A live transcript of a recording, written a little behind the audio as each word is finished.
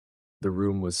The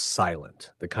room was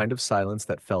silent, the kind of silence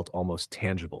that felt almost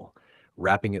tangible,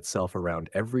 wrapping itself around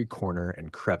every corner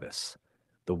and crevice.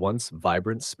 The once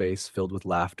vibrant space filled with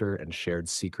laughter and shared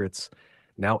secrets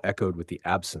now echoed with the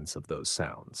absence of those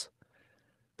sounds.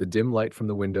 The dim light from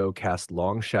the window cast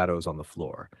long shadows on the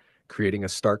floor, creating a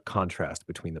stark contrast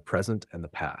between the present and the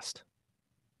past.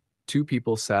 Two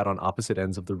people sat on opposite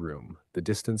ends of the room, the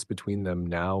distance between them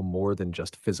now more than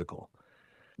just physical.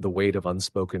 The weight of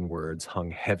unspoken words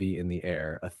hung heavy in the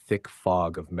air, a thick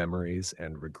fog of memories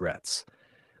and regrets.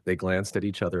 They glanced at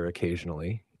each other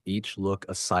occasionally, each look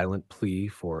a silent plea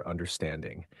for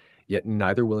understanding, yet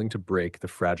neither willing to break the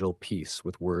fragile peace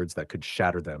with words that could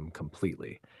shatter them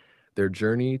completely. Their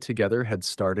journey together had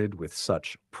started with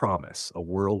such promise, a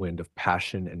whirlwind of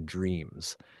passion and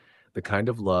dreams, the kind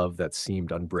of love that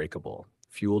seemed unbreakable,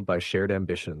 fueled by shared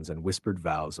ambitions and whispered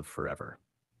vows of forever.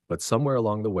 But somewhere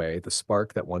along the way, the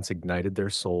spark that once ignited their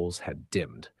souls had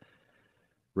dimmed,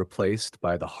 replaced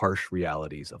by the harsh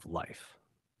realities of life.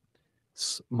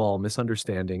 Small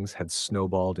misunderstandings had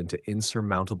snowballed into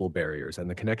insurmountable barriers, and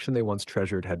the connection they once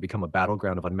treasured had become a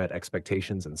battleground of unmet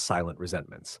expectations and silent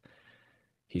resentments.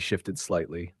 He shifted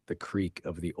slightly, the creak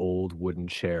of the old wooden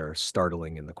chair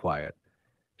startling in the quiet.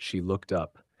 She looked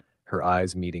up, her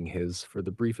eyes meeting his for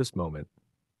the briefest moment.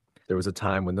 There was a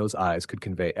time when those eyes could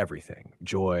convey everything: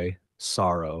 joy,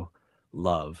 sorrow,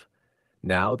 love.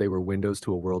 Now they were windows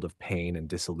to a world of pain and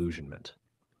disillusionment.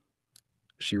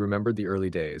 She remembered the early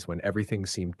days when everything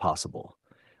seemed possible.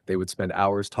 They would spend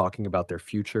hours talking about their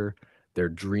future, their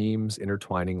dreams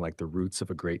intertwining like the roots of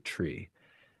a great tree.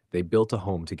 They built a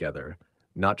home together,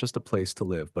 not just a place to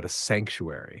live, but a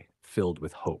sanctuary filled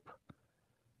with hope.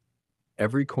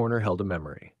 Every corner held a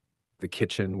memory: the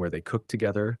kitchen where they cooked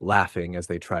together, laughing as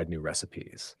they tried new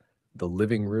recipes; the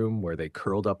living room where they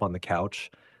curled up on the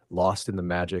couch, lost in the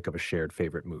magic of a shared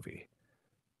favorite movie.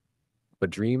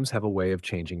 But dreams have a way of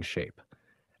changing shape,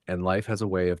 and life has a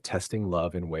way of testing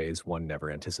love in ways one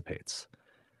never anticipates.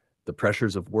 The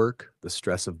pressures of work, the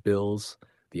stress of bills,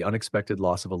 the unexpected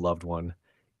loss of a loved one,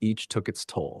 each took its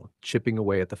toll, chipping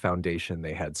away at the foundation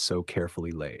they had so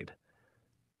carefully laid.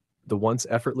 The once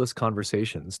effortless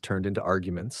conversations turned into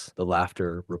arguments, the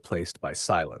laughter replaced by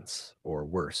silence, or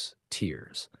worse,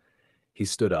 tears. He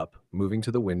stood up, moving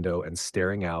to the window and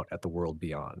staring out at the world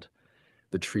beyond.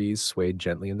 The trees swayed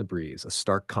gently in the breeze, a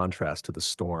stark contrast to the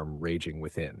storm raging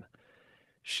within.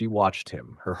 She watched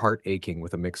him, her heart aching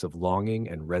with a mix of longing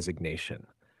and resignation.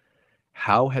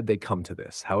 How had they come to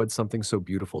this? How had something so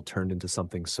beautiful turned into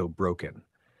something so broken?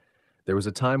 There was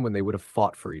a time when they would have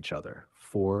fought for each other,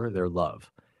 for their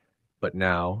love. But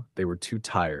now they were too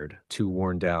tired, too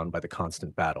worn down by the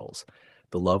constant battles.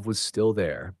 The love was still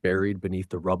there, buried beneath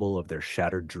the rubble of their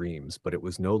shattered dreams, but it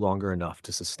was no longer enough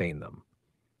to sustain them.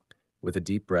 With a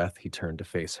deep breath, he turned to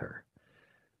face her.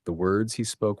 The words he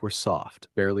spoke were soft,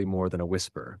 barely more than a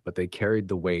whisper, but they carried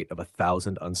the weight of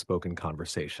 1,000 unspoken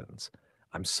conversations.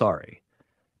 "I'm sorry."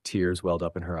 Tears welled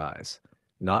up in her eyes,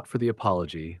 not for the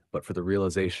apology, but for the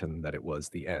realization that it was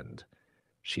the end.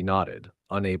 She nodded,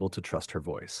 unable to trust her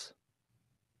voice.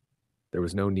 There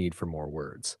was no need for more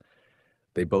words.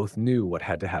 They both knew what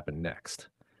had to happen next.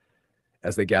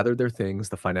 As they gathered their things,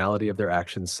 the finality of their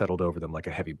actions settled over them like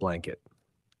a heavy blanket.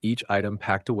 Each item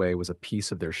packed away was a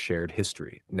piece of their shared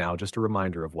history, now just a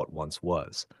reminder of what once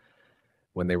was.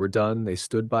 When they were done, they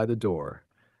stood by the door,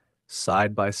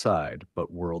 side by side,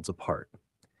 but worlds apart.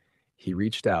 He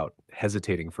reached out,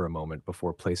 hesitating for a moment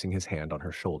before placing his hand on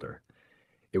her shoulder.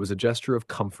 It was a gesture of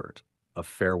comfort, of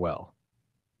farewell.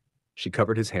 She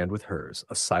covered his hand with hers,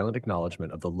 a silent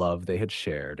acknowledgement of the love they had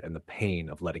shared and the pain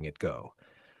of letting it go.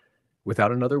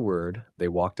 Without another word, they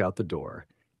walked out the door,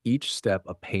 each step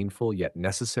a painful yet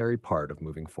necessary part of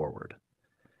moving forward.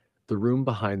 The room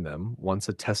behind them, once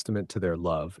a testament to their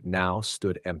love, now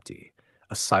stood empty,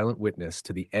 a silent witness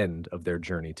to the end of their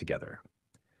journey together.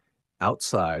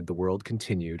 Outside, the world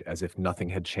continued as if nothing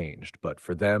had changed, but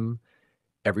for them,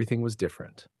 everything was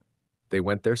different. They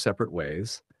went their separate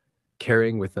ways,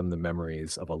 carrying with them the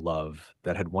memories of a love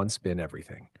that had once been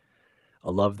everything,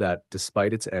 a love that,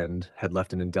 despite its end, had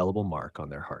left an indelible mark on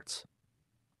their hearts.